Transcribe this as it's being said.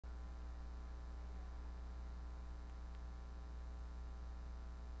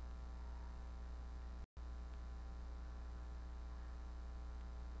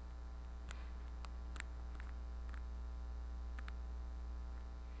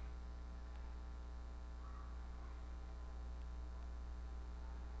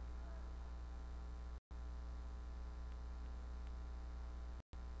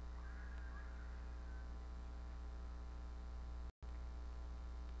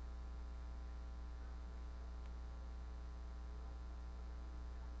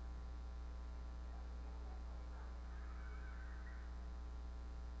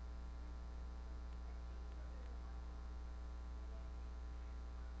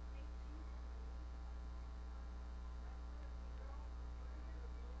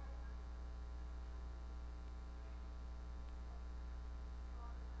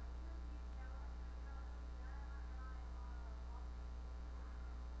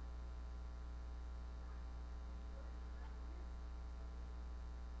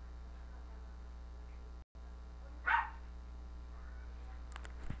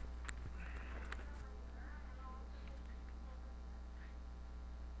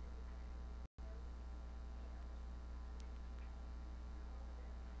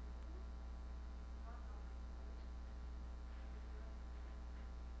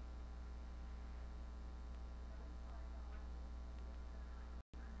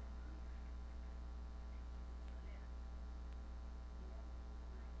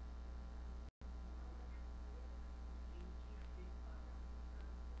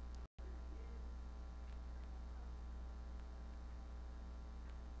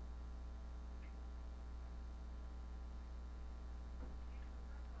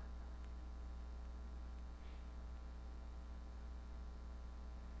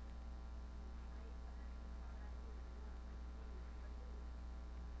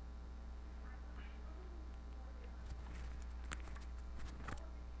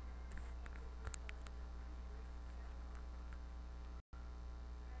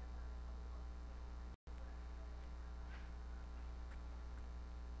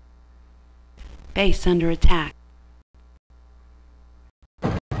Base under attack.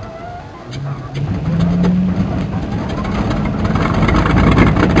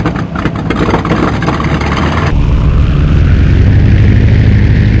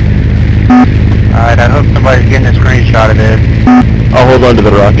 Alright, I hope somebody's getting a screenshot of this. I'll hold on to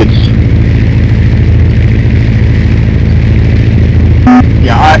the rockets.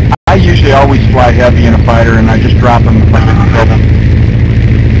 Yeah, I usually always fly heavy in a fighter, and I just drop them if I get in trouble.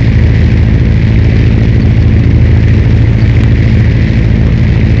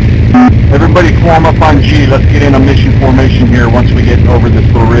 Everybody form up on G. Let's get in a mission formation here once we get over this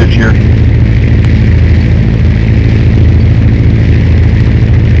little ridge here.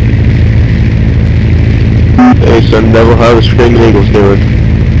 Hey, Sun Devil, how the Screaming Eagles doing?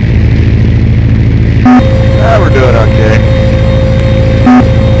 We're doing okay.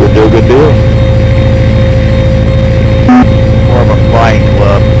 Good deal. More of a flying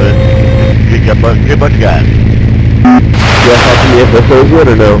club, but good bunch of guys. You guys watching the FFOs yet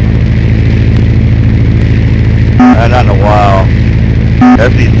or no? Not in a while.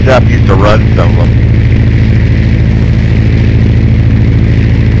 FD Stuff used to run some of them.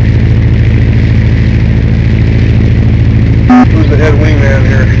 Who's the head wingman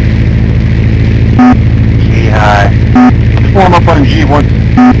here? G high. Form up on G once.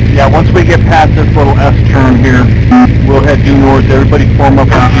 Yeah, once we get past this little S turn here, we'll head due north. Everybody form up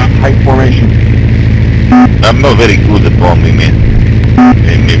on G, tight formation. I'm not very good at bombing, man.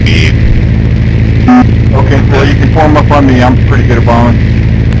 And maybe... Okay, well you can form up on me. I'm pretty good at bombing.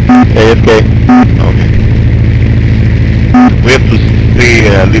 AFK. Okay. We have to stay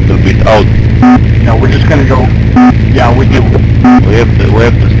a little bit out. No, we're just gonna go. Yeah, we do. We have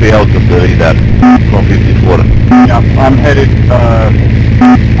to stay out of the radar from 54. Yeah, I'm headed.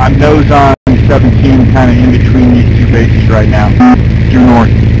 I'm nose on 17, kind of in between these two bases right now, due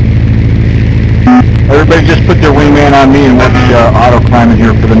north. Everybody just put their wingman on me, and we'll be auto climbing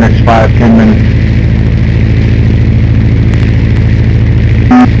here for the next 5-10 minutes.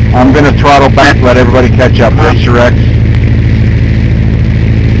 I'm gonna throttle back, let everybody catch up. Racer X.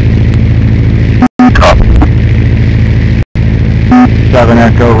 7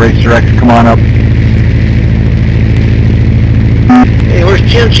 Echo, Racer X, come on up. Hey, where's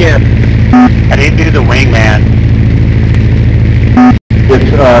Chim Chim? I didn't do the wingman.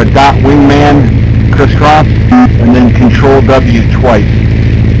 It's dot wingman crisscross, and then control W twice.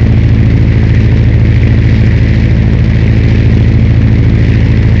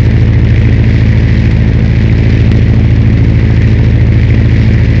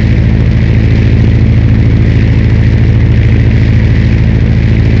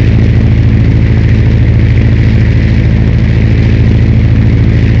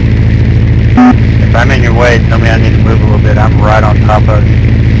 If I'm in your way, tell me I need to move a little bit. I'm right on top of you.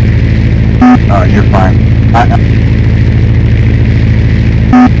 You're fine.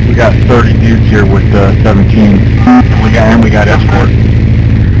 We got 30 dudes here with 17. We got escort.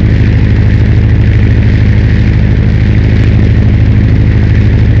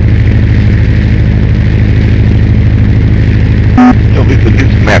 Yo, we could do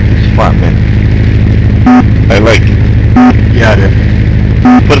some map. It's fun, man. I like it. Yeah, it is.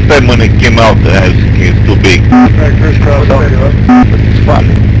 First time when it came out, it's too big. Crisscross, But it's fun.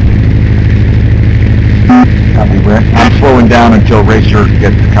 Copy, Brent. I'm slowing down until Racer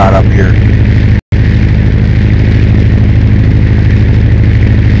gets caught up here.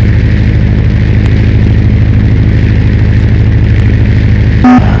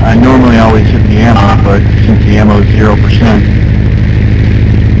 I normally always hit the ammo, but since the ammo is 0%,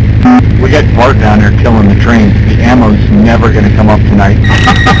 we got Bart down there killing the trains. The ammo's never going to come up tonight.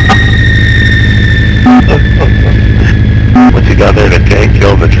 What's he got there to tank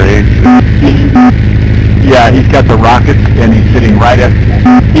kill the trains? Yeah, he's got the rockets, and he's sitting right at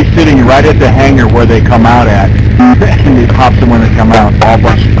the hangar where they come out at, and he pops them when they come out. All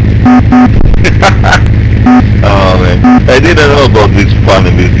bunch. Oh man, I didn't know about this fun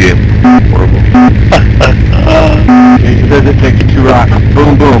in this game. Horrible. He says it takes 2 rockets.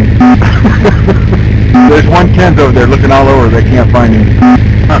 Boom, boom. There's one Ken's over there looking all over. They can't find him.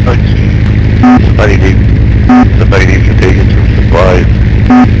 Oh, gee. Somebody needs to take in some supplies.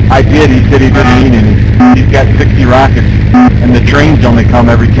 I did. He said he didn't need any. He's got 60 rockets, and the trains only come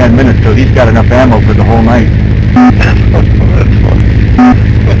every 10 minutes, so he's got enough ammo for the whole night. That's fun.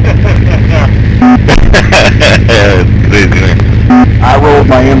 It's crazy, man. I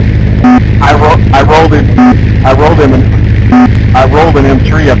rolled an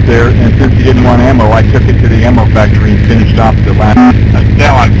M3 up there, and since he didn't want ammo, I took it to the ammo factory and finished off the last. Sound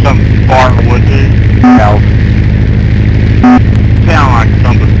like something Bart would do. House. Sound like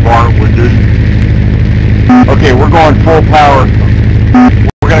something Bart would do. Okay, we're going full power.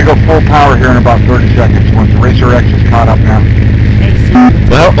 We're going to go full power here in about 30 seconds once Racer X is caught up now.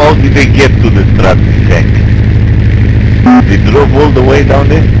 Well, how did they get to the Stratton tank? They drove all the way down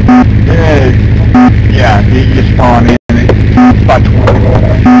there? Yeah, you spawn in. It's about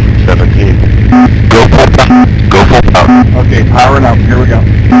 20. 17. Go full power. Go full power. Okay, powering up. Here we go.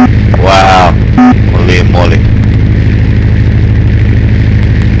 Wow. Holy moly.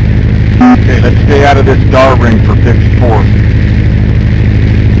 Okay, let's stay out of this DAR ring for 54.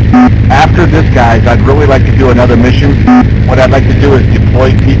 After this, guys, I'd really like to do another mission. What I'd like to do is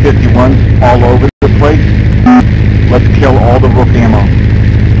deploy P-51s all over the place. Let's kill all the Rook ammo.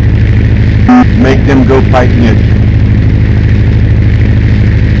 Make them go fight NIDS.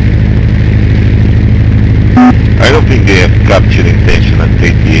 I don't think they have captured intention at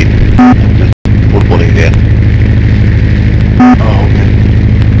 88. Just footballing there. Oh, okay.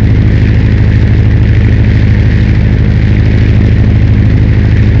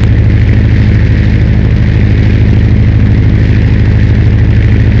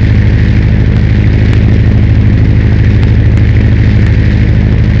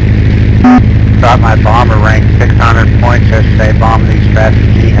 Got my bomber ranked 600 points yesterday, bombing these fast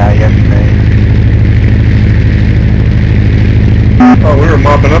jihad yesterday. Oh, we were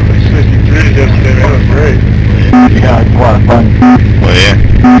mopping up in 63 yesterday, man. That was great. Yeah, it's a lot of fun. Oh yeah.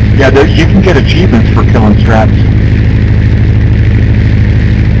 Yeah, you can get achievements for killing strats.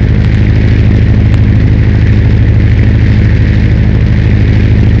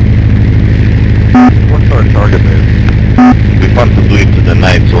 What's our target there? We want to do it to the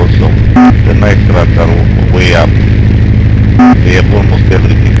knights also. The knight strats are way up. They have almost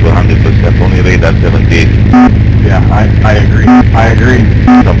everything to 100%, only radar 78. Yeah, I agree. I agree.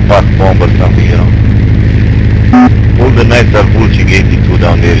 Some fast bomb or something, you know. All the knights are pushing 82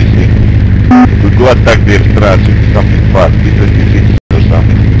 down there, you see. If we go attack their strats with something fast, P-56 or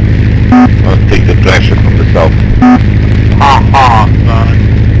something, I'll take the pressure from the south. Ha ha, son.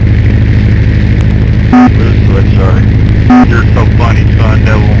 Sorry. You're so funny, son,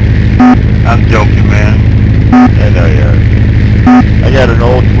 devil. I'm joking, man. And I got an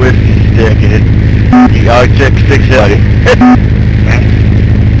old twisty stick and it, you got check 670.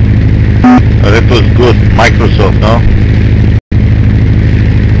 That was good. Microsoft, no?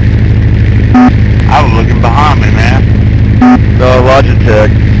 I was looking behind me, man. No,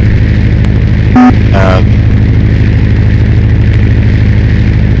 Logitech.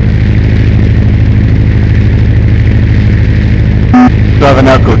 7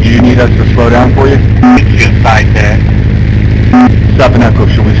 Echo, do you need us to slow down for you? It's just like that. 7 Echo,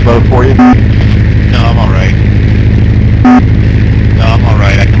 should we slow for you? No, I'm alright. No, I'm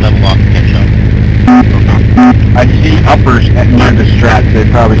alright. I can level off and catch up. I see uppers at near the strats. They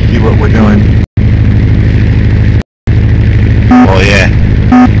probably see what we're doing. Oh yeah.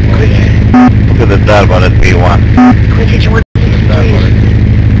 Oh yeah. Look at the Darbar at B1.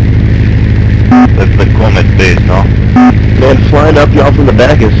 That's the Comet base, no? Man, flying up y'all from the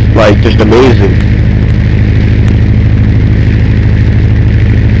back is, like, just amazing.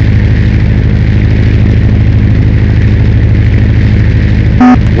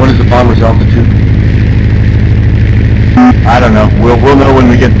 What is the bomber's altitude? I don't know. We'll know when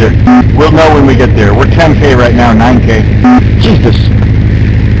we get there. We'll know when we get there. We're 10K right now, 9K. Jesus.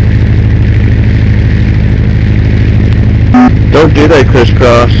 Don't do that,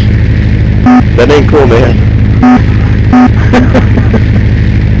 Crisscross. That ain't cool, man.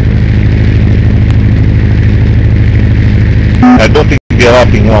 I don't think they're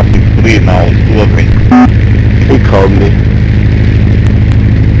hopping 163 now. It's 2 of me. He called me.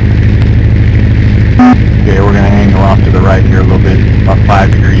 Okay, we're gonna angle off to the right here a little bit, about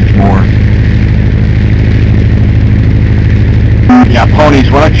 5 degrees more. Yeah,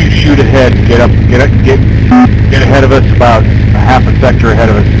 ponies, why don't you shoot ahead and get ahead of us, about a half a sector ahead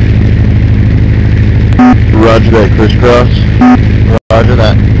of us. Roger that, Crisscross. Roger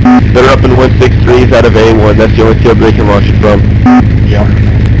that. They're up in 163s out of A1. That's the only field they can launch it from. Yeah.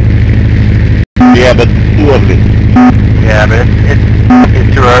 Yeah, but it's too early. Yeah, but it's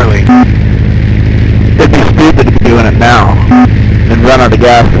too early. It'd be stupid to be doing it now and run out of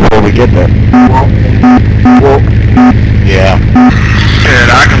gas before we get there. Well, Yeah. Shit,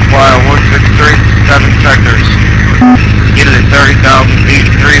 I can fly a 163 7 sectors. Get it at 30,000 feet,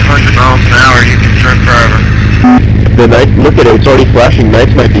 300 miles an hour, you can trip forever. The night, look at it, it's already flashing.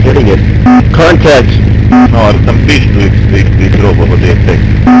 Knights might be hitting it. Contact! No, some fish do it. They drove over there.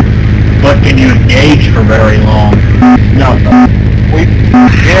 But can you engage for very long? no. sweep?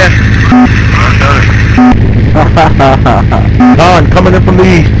 Yeah. I've done it. Con, coming in from the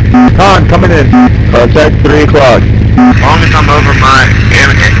east. Con, coming in. Contact 3 o'clock. As long as I'm over my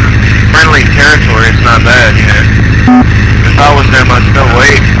friendly territory, it's not bad, you know. If I was there, I'd still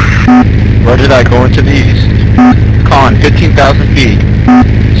wait. Roger that, going to the east. Con, 15,000 feet.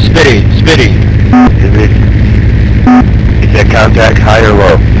 Spitty. Is it contact high or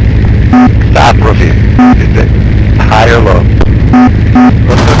low? Stop rookie. Is it high or low?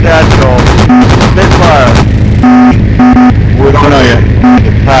 What's the natural? Spitfire. We don't know yet.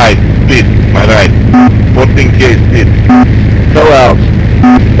 It's high, speed, my right. 14K speed. Go out.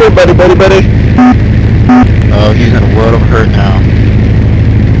 Hey, buddy. Oh, he's in a world of hurt now.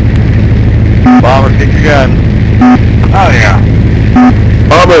 Bombers, get your gun. Oh, yeah.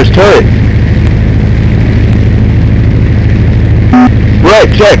 Bombers, turret. Right,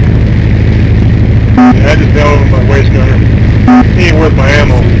 check. I just fell over my waist gunner. He ain't worth my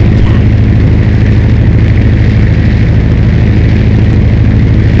ammo.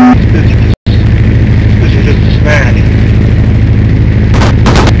 This is just a smash.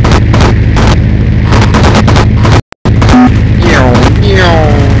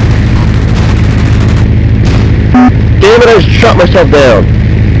 Damn it, I just shot myself down.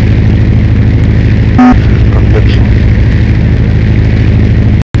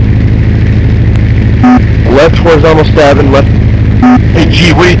 Left towards almost stabbing, left. Hey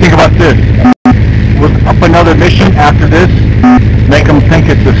G, what do you think about this? We'll up another mission after this, make them think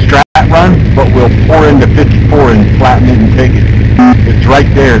it's a strat run, but we'll pour into 54 and flatten it and take it. It's right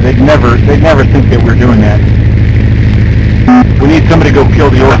there. They'd never think that we're doing that. We need somebody to go kill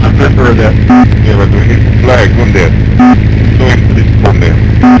the officer or the... Yeah, but we need to flag on there. So it's on there.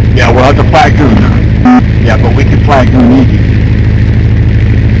 Yeah, we'll have to flag Goon. Yeah, but we can flag Goon easy.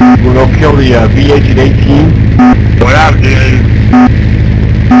 We'll go kill the VH at 18. What I'll do is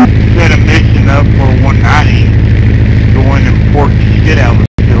set a mission up for 190. Go in and pork the shit out of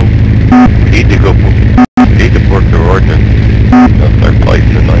the field. We need to port the ordnance. That's our place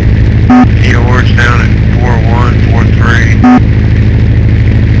tonight. Need a horse down at 4-1, 4-3.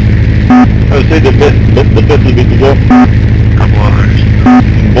 I would say the best would be to go Couple others.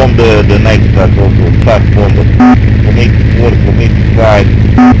 and bomb the night spots also, fast bomb it. From 84, from 85,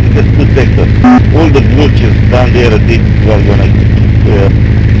 just two sectors. All the butchers down there at 82 are gonna,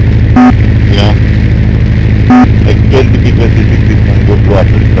 you know, like 20 people, 26 people can go to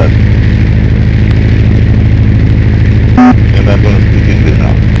after that. And I'm gonna speak in this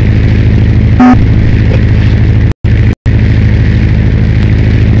now.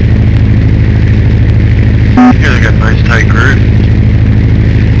 Here they got a nice tight group.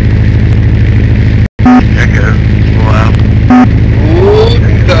 Echo, pull out. Ooh,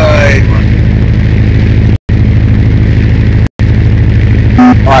 died.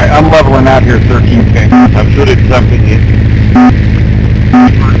 Alright, I'm leveling out here at 13K. I'm sure it's something here,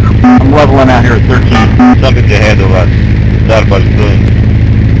 I'm leveling out here at 13. something ahead of us. Starbucks doing.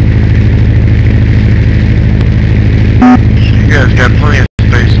 You guys got plenty of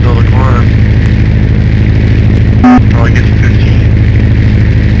space still to climb. Probably get to 15.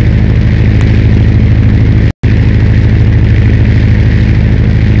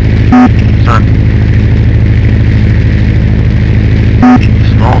 Son.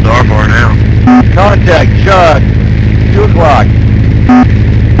 Small Darbar now. Contact, shot. 2 o'clock.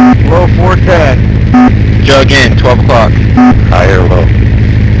 Low 410. Jug in, 12 o'clock. High or low?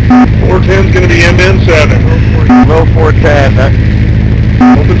 410's gonna be MN7. Low 410.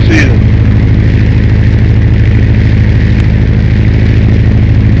 Open season.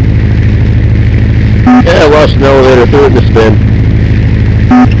 Yeah, I lost an elevator, threw it in the spin.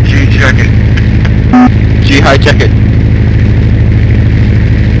 G, check it. G, high, check it.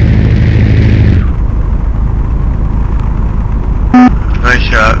 Nice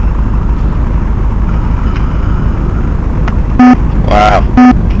shot. Wow.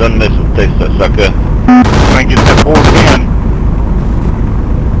 Don't mess with Texas, sucker. Try and get that 410.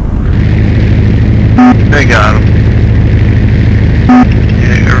 They got him.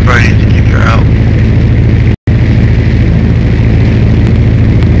 Yeah, everybody needs to keep their out.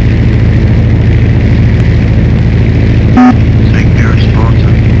 Be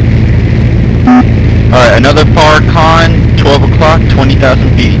responsive. Alright, another far con, 12 o'clock,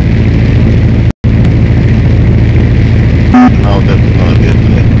 20,000 feet. No, that's not good.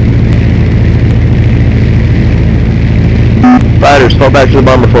 Fighters, fall back to the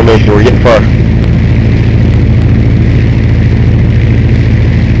bomber formation. We're getting far.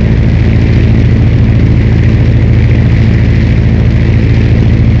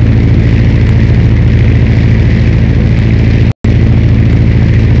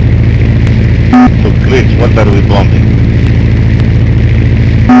 What are we bombing?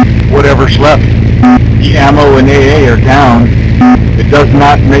 Whatever's left. The ammo and AA are down. It does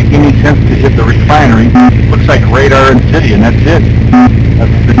not make any sense to hit the refinery. Looks like radar and city, and that's it.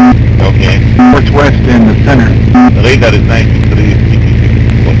 That's the Okay. northwest and the center. The radar is 93, 66.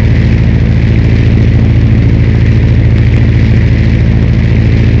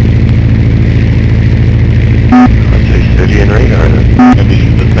 City and radar. Maybe you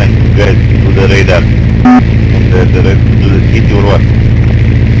should send two guys to the radar. And the rest to the city or what?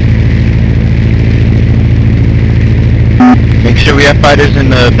 Make sure we have fighters in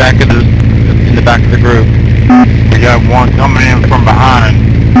the back of the group. We got one coming in from behind.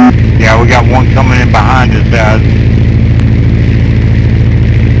 Yeah, we got one coming in behind us,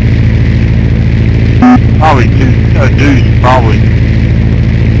 probably two dudes, probably.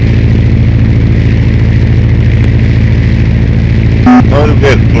 No, you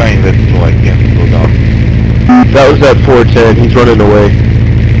guys flying that so I can't go down. That was that 410. He's running away.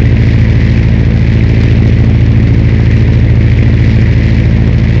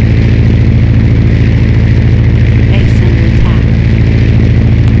 Base under attack.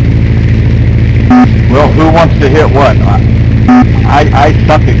 Well, who wants to hit what? I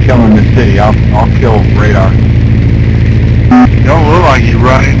suck at killing the city. I'll kill radar. You don't look like he's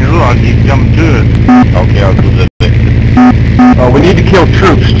running, you look like he's coming to us. Okay, I'll do that. We need to kill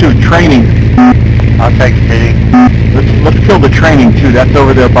troops too. Training. I'll take city. Let's kill the training too. That's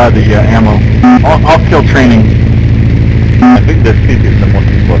over there by the ammo. I'll kill training. I think the city is the most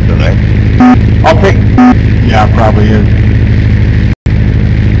important, right? I'll take. Yeah, it probably is.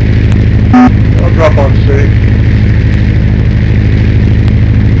 I'll drop on city.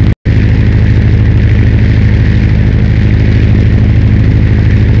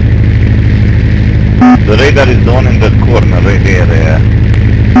 The radar is down in the corner right there,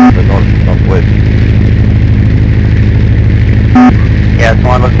 the northwest. Yeah, this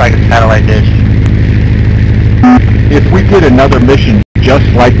one looks like a satellite dish. If we did another mission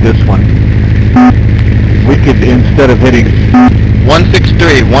just like this one, we could, instead of hitting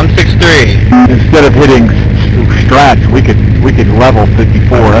 163, 163. strats, we could level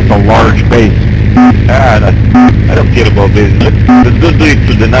 54. That's a large base. I don't care about this. Let's go do it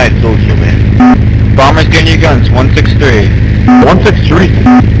to the night also, man. Bombers, get your guns, 163. 163.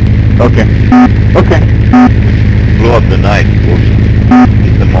 Okay. Okay. Blow up the night also.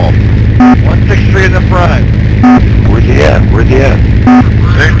 Get them off. 163 in the front. Where's he at? Where's he at?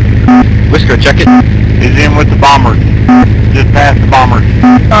 Whisker, check it. He's in with the bombers. Just past the bombers.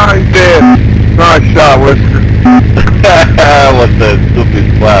 Oh, he's dead. Nice shot, Whisker. What the stupid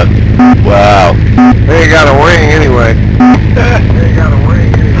spot. Wow. They ain't got a wing anyway.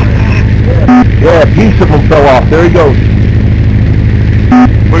 Yeah, a piece of him fell off. There he goes.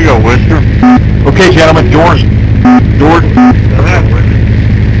 Where you go, Whisker? Okay, gentlemen, doors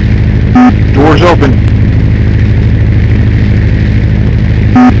open.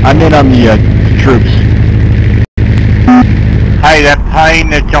 I'm in on the troops. Hey, that plane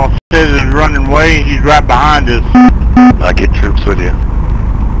that y'all said is running away, he's right behind us. I'll get troops with you.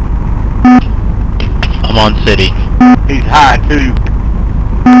 I'm on city. He's high, too.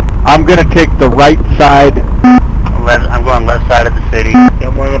 I'm gonna take the right side. I'm going left side of the city.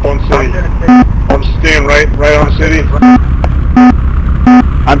 I'm going up on city. I'm staying right on city.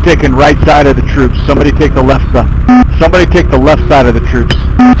 I'm taking right side of the troops. Somebody take the left side. Somebody take the left side of the troops.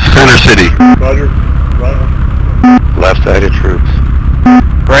 Center city. Roger. Right. Left side of troops.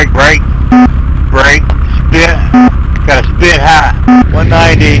 Break, spit. Gotta spit high.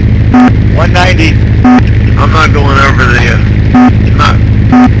 190. 190. I'm not going over the,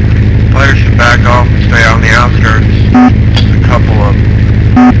 players should back off and stay on the outskirts. Just a couple of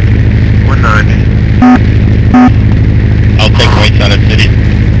 190. I'll take right side of city.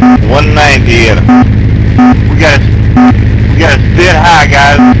 190 here. We gotta spit high,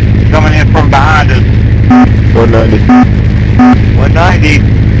 guys. Coming in from behind us. 190. 190.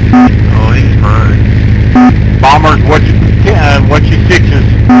 Oh, he's fine. Bombers, watch your sixes.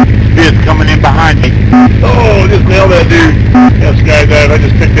 Spit's coming in behind me. Oh, just nailed that dude. That guy died. I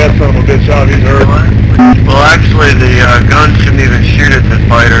just picked that son of a bitch out. He's hurt. Well, actually, the guns shouldn't even shoot at the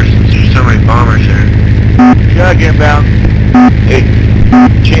fighters since there's so many bombers here. Jug inbound. Hey,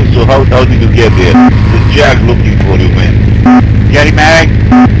 Chainsaw, how did you get there? The Jag looking for you, man. Get him, Mag.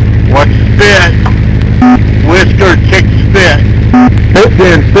 Watch the spit. Whisker, check the spit.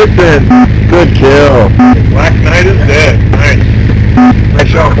 Spit in. Good kill. Black Knight is dead. Nice. Nice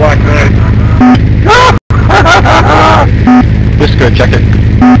shot, Black Knight. Whisker, check it.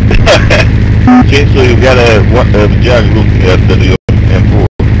 Chainsaw, you got a Jag looking at the M4.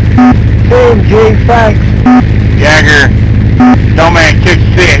 Same, G, thanks. Jagger, Snowman kick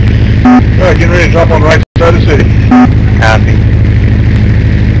 6. Alright, getting ready to drop on the right side of the city. Copy.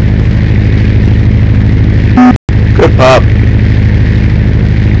 Good pop.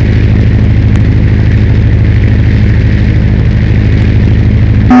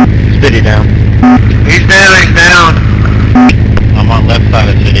 Spitty down. He's down. I'm on left side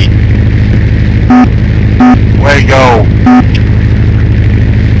of city. Way to go.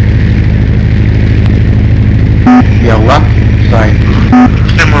 Yeah, left side.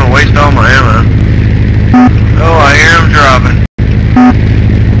 Still gonna waste all my ammo. Oh, I hear him dropping.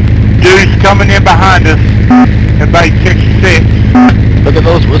 Dude's coming in behind us. Everybody kick 6. Look at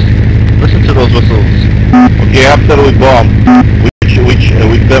those whistles. Listen to those whistles. Okay, after we bomb,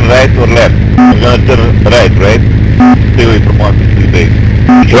 we turn right or left? We're gonna turn right? Stay away from 163 base.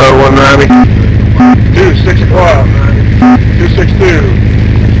 Well, 190. 2, 6 o'clock. 262.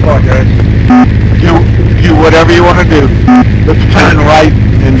 6 o'clock, guys. Do whatever you want to do. Let's turn right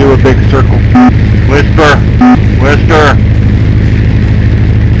and do a big circle. Whisper.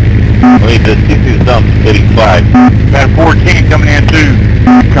 Wait, the city is down to 35. Got a 14 coming in too.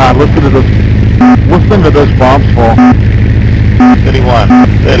 God, listen to those bombs fall. 31,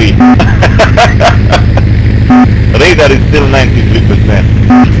 30. Radar is still 93%.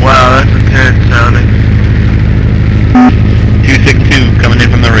 Wow, that's intense sounding. 262 coming in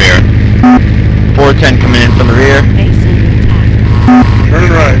from the rear. 410 coming in from the rear. Base under attack.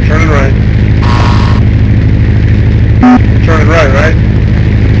 Turning right. Turning right?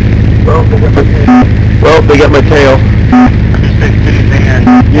 Well, they got my tail.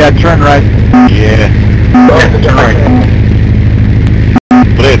 Yeah, turn right. Yeah. Turn right.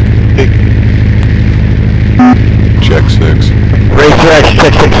 Brett, 6. Check 6. Racetrack,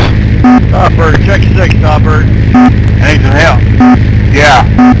 check 6. Stopper, check 6, Stopper. I need some help. Yeah.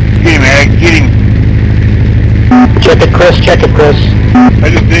 Get him, Egg. Get him. Check it, Chris. I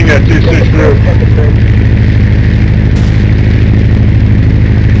just dinged that 2-6 through.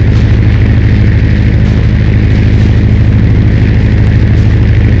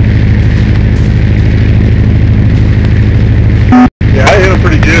 Yeah, I hit him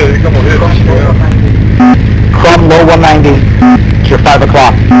pretty good. A couple hits. Chrome low 190. It's your 5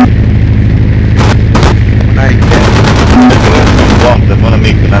 o'clock. I'm gonna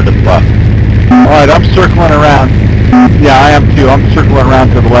make another plot. Alright, I'm circling around. Yeah, I am too. I'm circling around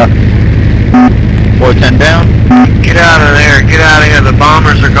to the left. 410 down. Get out of there, get out of here. The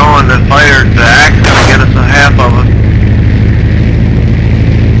bombers are going. The axe gonna get us a half of it.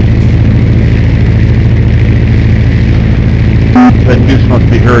 That goose must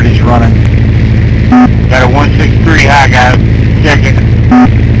be hurt. He's running. Got a 163 high, guys. Check it.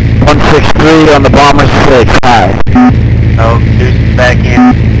 163 on the bomber 6. High. Oh, Deuce is back in.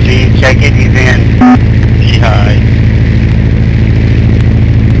 G, check it. He's in. G high.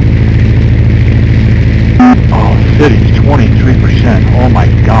 Oh, city's 23%. Oh my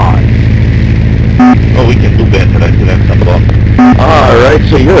God. Oh, we can do better. I still have some bombs. Alright,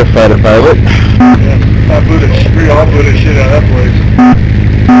 so you're a fighter pilot. Yeah, I blew the shit out of that place.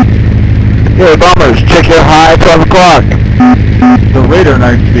 Hey, bombers, check your high, 12 o'clock. The radar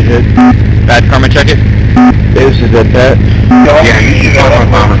needs to be hit. Bad karma, check it. This is at that. Yeah, you should go for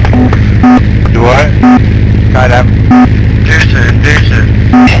bomber. Do what? Try that. Deuce.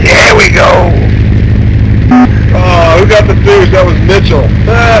 There we go. Oh, who got the deuce? That was Mitchell.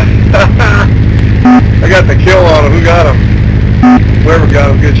 I got the kill on him. Who got him? Whoever got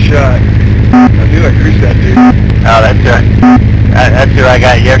him, good shot. I knew I greased that dude. Oh, that's who I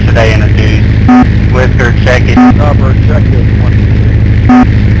got yesterday in the Deuce. Whisker, check it. Stopper, check this one.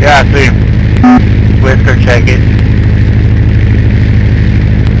 Yeah, I see him. Whisker, check it.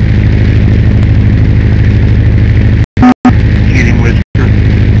 Get him, Whisker.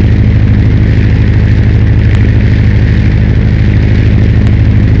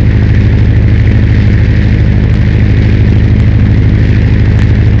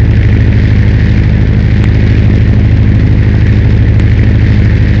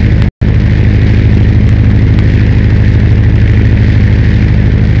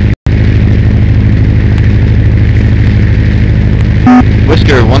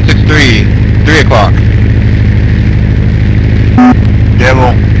 Whisker 163. 3 o'clock.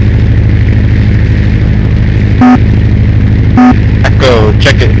 Devil. Echo,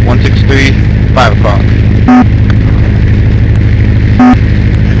 check it. 163. 5 o'clock.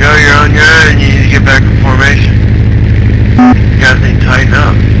 You know you're on your own. You need to get back in formation. You guys need to tighten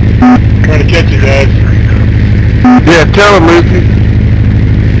up. Trying to catch you guys. Yeah, tell him, Lucy.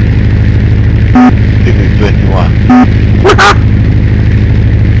 This is 21.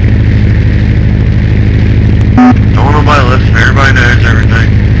 Everybody knows everything.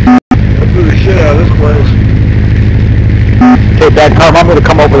 I blew the shit out of this place. Okay, Bad Tom, I'm gonna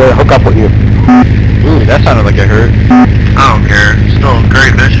come over there and hook up with you. Ooh, that sounded like it hurt. I don't care. It's still a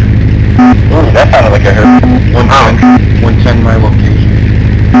great mission. Ooh, that sounded like it hurt. 110 my location.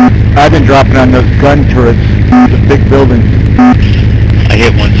 I've been dropping on those gun turrets, the big buildings. I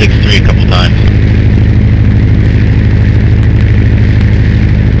hit 163 a couple times.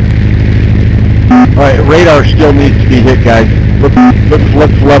 Alright, radar still needs to be hit, guys.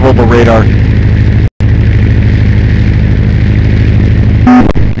 Let's level the radar.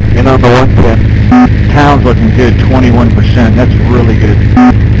 And on the 110, town's looking good, 21%. That's really good.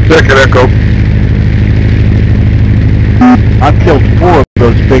 Second echo. I've killed 4 of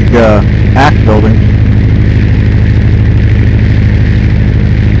those big ACK buildings.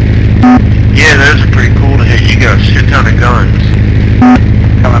 Yeah, those are pretty cool to hit. You got a shit ton of guns.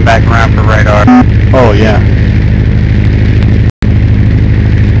 Coming back around for radar. Oh yeah.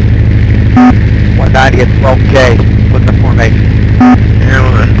 190 at 12K. What's the formation? Yeah,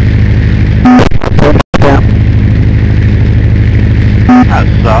 well,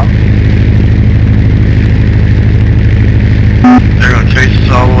 That's up. they're gonna chase us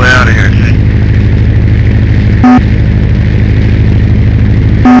all the way out of here, see?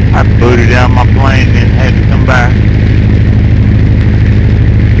 I booted down my plane and had to come back.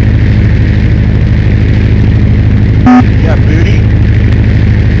 Yeah, booty.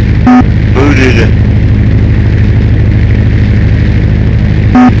 Booted.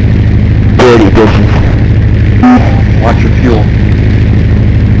 Dirty dishes. Watch your fuel.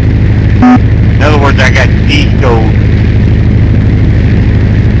 In other words, I got de-scoped.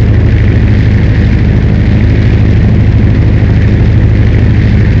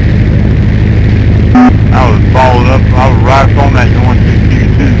 I was balled up. I was right up on that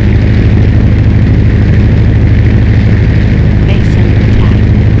 162. Base under attack.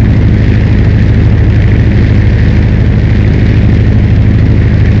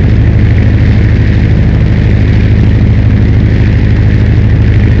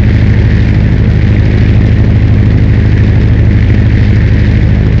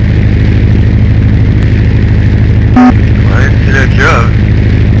 Well, I didn't see that jug.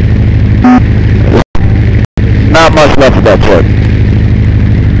 Not much left of that truck.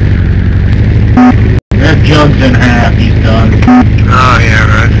 That jug's in half. He's done. Oh, yeah,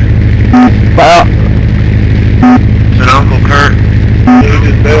 right. Well, Is it Uncle Kurt? He's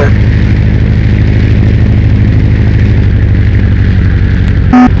just there.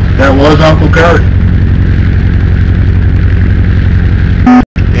 That was Uncle Kurt.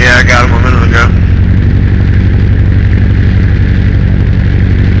 Yeah, I got him a minute ago.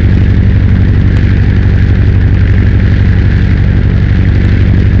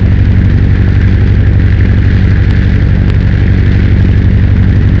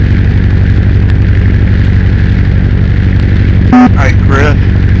 Hey, Chris.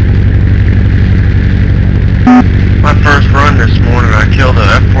 My first run this morning, I killed an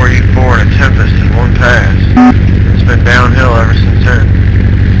F-4U4 and a Tempest in one pass. It's been downhill ever since then.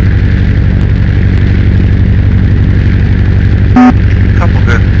 Couple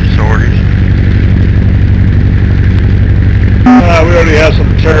good sorties. We already have some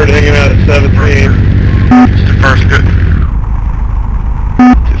turd hanging out at 17. It's the first good.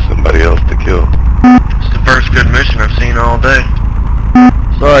 To somebody else to kill. It's the first good mission I've seen all day.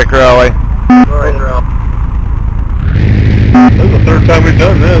 Sorry, Crowley. This is the third time we've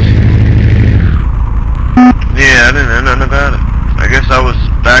done this. Yeah, I didn't know nothing about it. I guess I was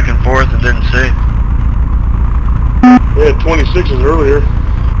back and forth and didn't see. We had 26s earlier.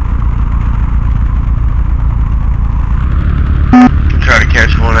 Try to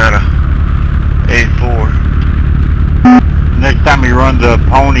catch one out of 84. Next time he runs a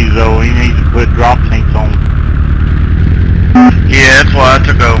pony, though, he needs to put drop tanks on. Yeah, that's why I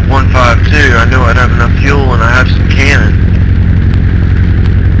took a 152. I knew I'd have enough fuel and I have some cannon.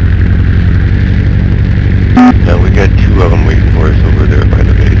 Yeah, we got 2 of them waiting for us over there by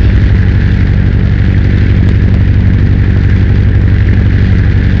the base.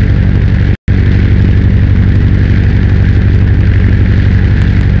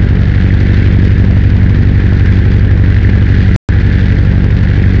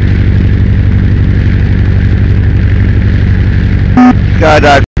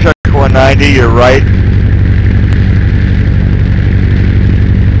 Skydive truck 190, you're right.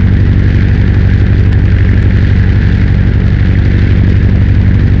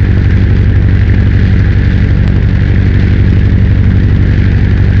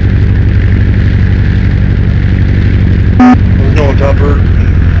 We're going, Topper.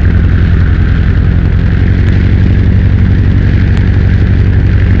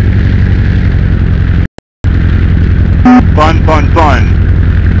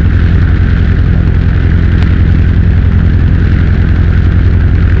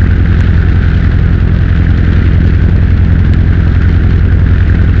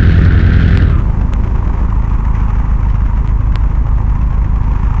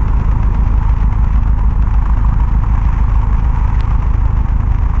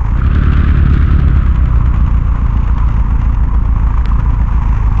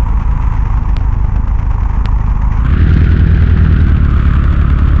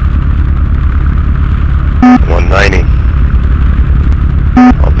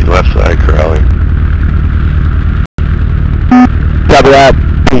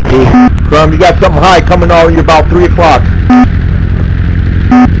 PT. Crum, you got something high coming on you about 3 o'clock.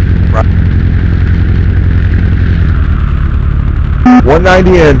 Right.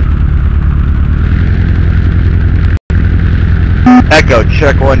 190 in. Echo,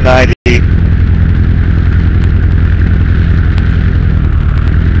 check 190.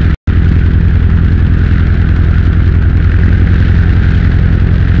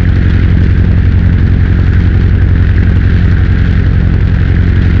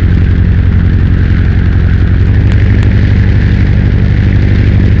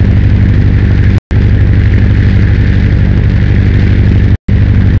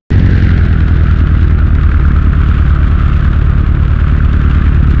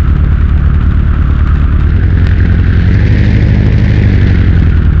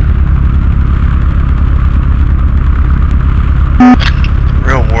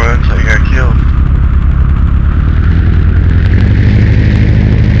 Real words, I got killed.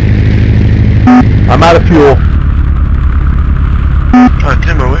 I'm out of fuel. Oh,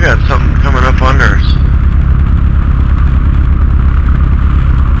 Timber, we got something coming up under us.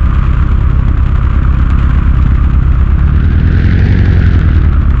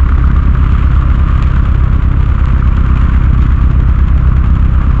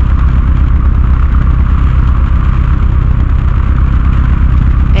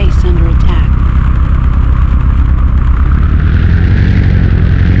 Base under attack.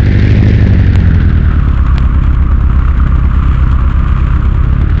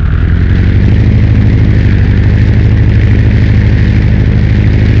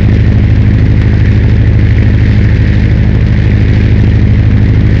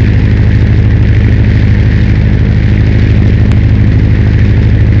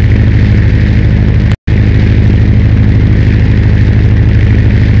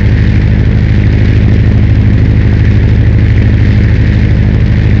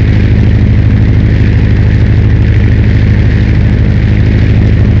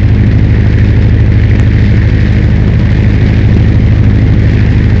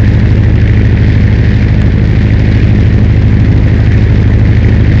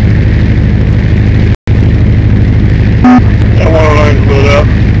 That water line's lit up.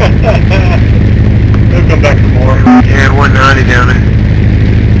 They'll come back for more. Yeah, 190 down there.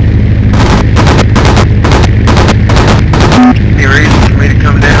 Any reason for me to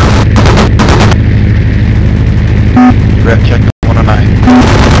come down? Rep check 109.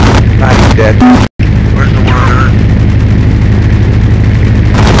 90 dead. Where's the 109?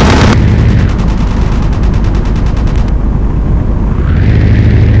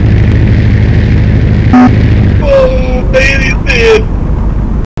 Oh, Danny's dead.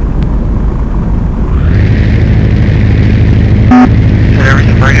 Said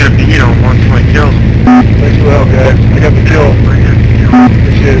everything I got a beat on once somebody kills him. Thanks for the help, guys. I got the kill.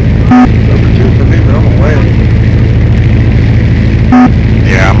 Appreciate it. Number 2 for me, but I'm away.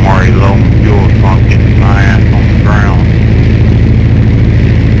 Yeah, I'm already low on fuel, so I'm getting my ass on the ground.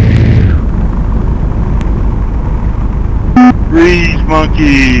 Breeze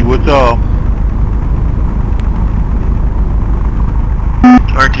Monkey, what's up?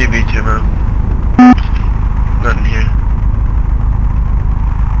 RTB, Timber. Nothing here.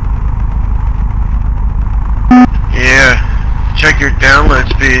 Yeah, check your download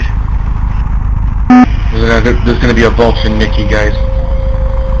speed. There's gonna be a Vulture Nikki, guys.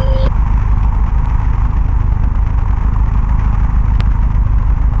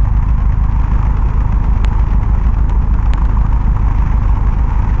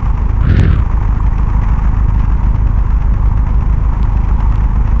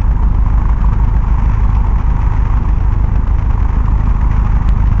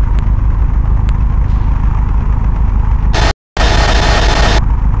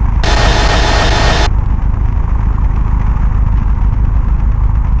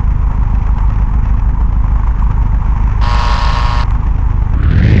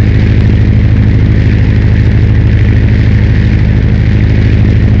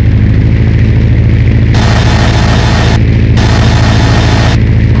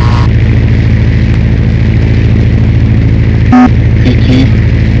 PT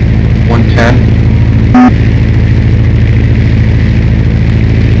 110.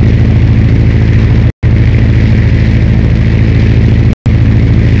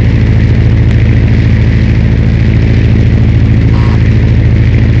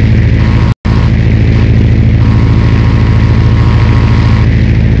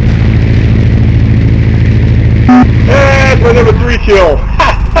 That's my number 3 kill.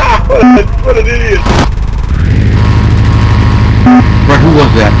 What an idiot. Right, who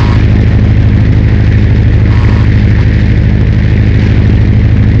was that?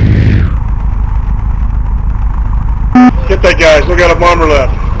 Get that, guys. We got a bomber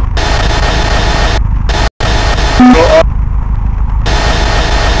left. Go up.